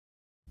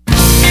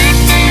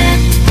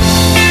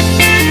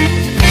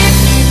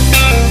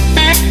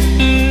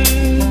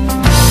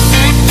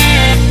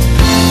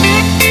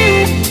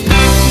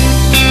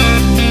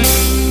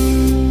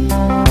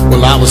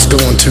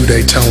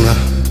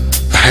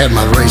had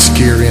my race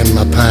gear in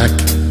my pack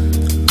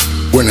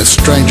when a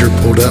stranger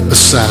pulled up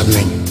beside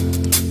me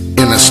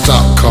in a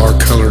stock car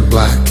colored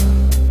black.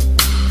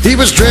 He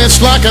was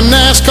dressed like a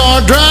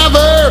NASCAR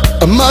driver,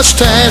 a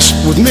mustache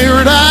with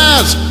mirrored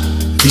eyes.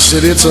 He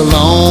said, "It's a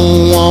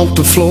long walk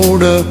to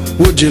Florida,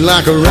 would you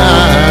like a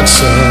ride,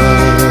 son?"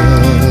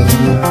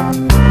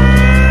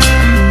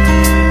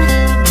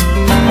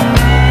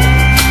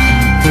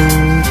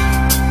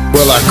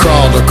 Well, I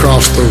crawled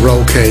across the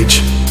roll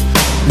cage.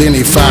 Then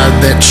he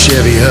fired that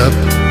Chevy up,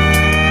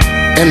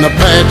 and the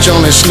patch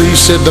on his sleeve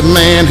said the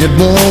man had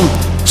won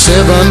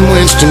 7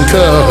 Winston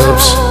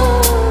Cups.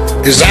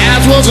 His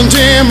eyes was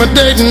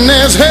intimidating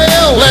as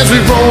hell as we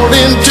rolled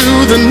into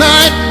the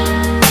night,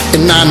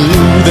 and I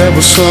knew there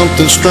was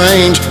something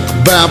strange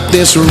about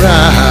this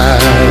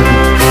ride.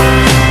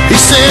 He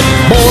said,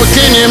 "Boy,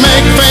 can you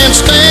make fans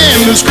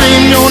stand and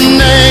scream your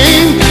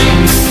name?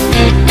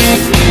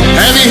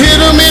 Have you hit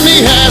him in the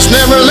ass,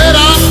 never let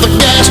off the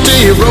gas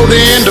till you rode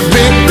into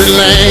victory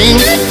lane?"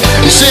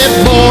 He said,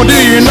 "Boy, do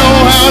you know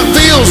how it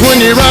feels when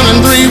you're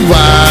running 3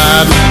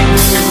 wide?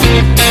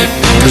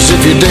 'Cause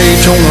if you're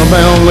Daytona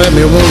bound, let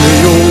me wonder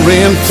you're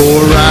in for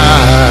a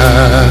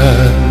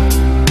ride."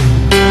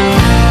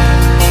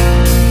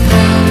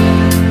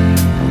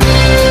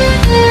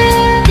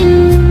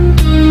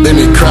 Then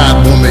he cried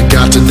when we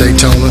got to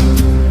Daytona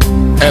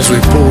as we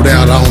pulled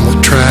out on the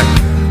track.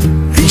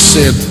 He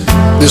said,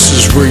 "This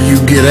is where you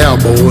get out,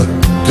 boy,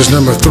 'cause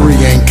number 3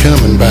 ain't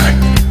coming back."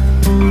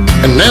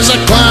 And as I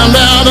climbed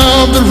out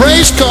of the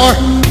race car,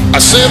 I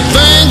said,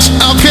 "Thanks,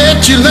 I'll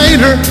catch you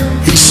later."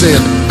 He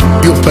said,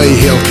 "You'll pay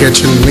hell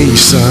catching me,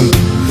 son,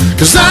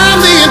 'cause I'm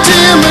the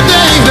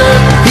intimidator."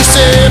 He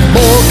said,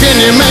 "Boy, can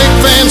you make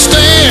fans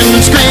stand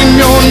and scream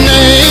your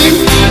name?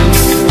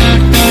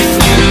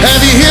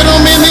 Have you hit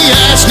them in the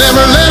ass,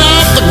 never let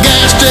off the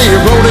gas till you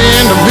rode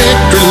into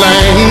victory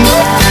lane?"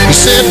 He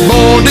said,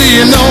 "Boy, do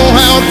you know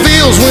how it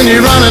feels when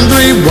you're running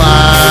 3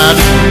 wide?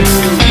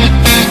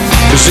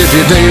 'Cause if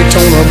you're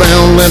Daytona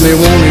bound, let me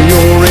warn you,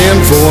 you're in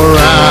for a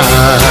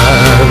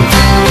ride."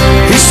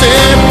 He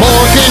said,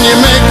 "Boy, can you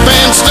make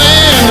fans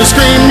stand and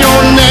scream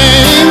your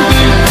name?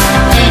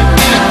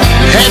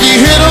 Have you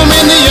hit them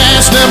in the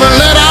ass, never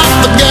let off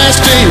the gas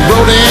till you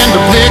rode into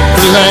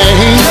victory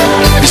lane?"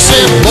 He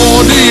said, "Boy,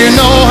 do you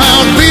know how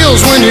it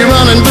feels when you're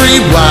running 3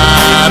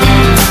 wide?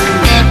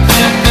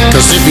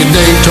 'Cause if you're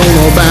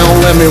Daytona bound,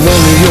 let me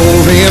warn you,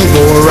 you're in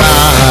for a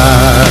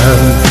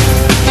ride.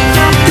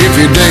 If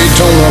you're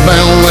Daytona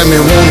bound, let me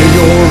warn you,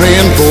 you're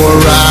in for a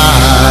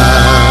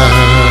ride."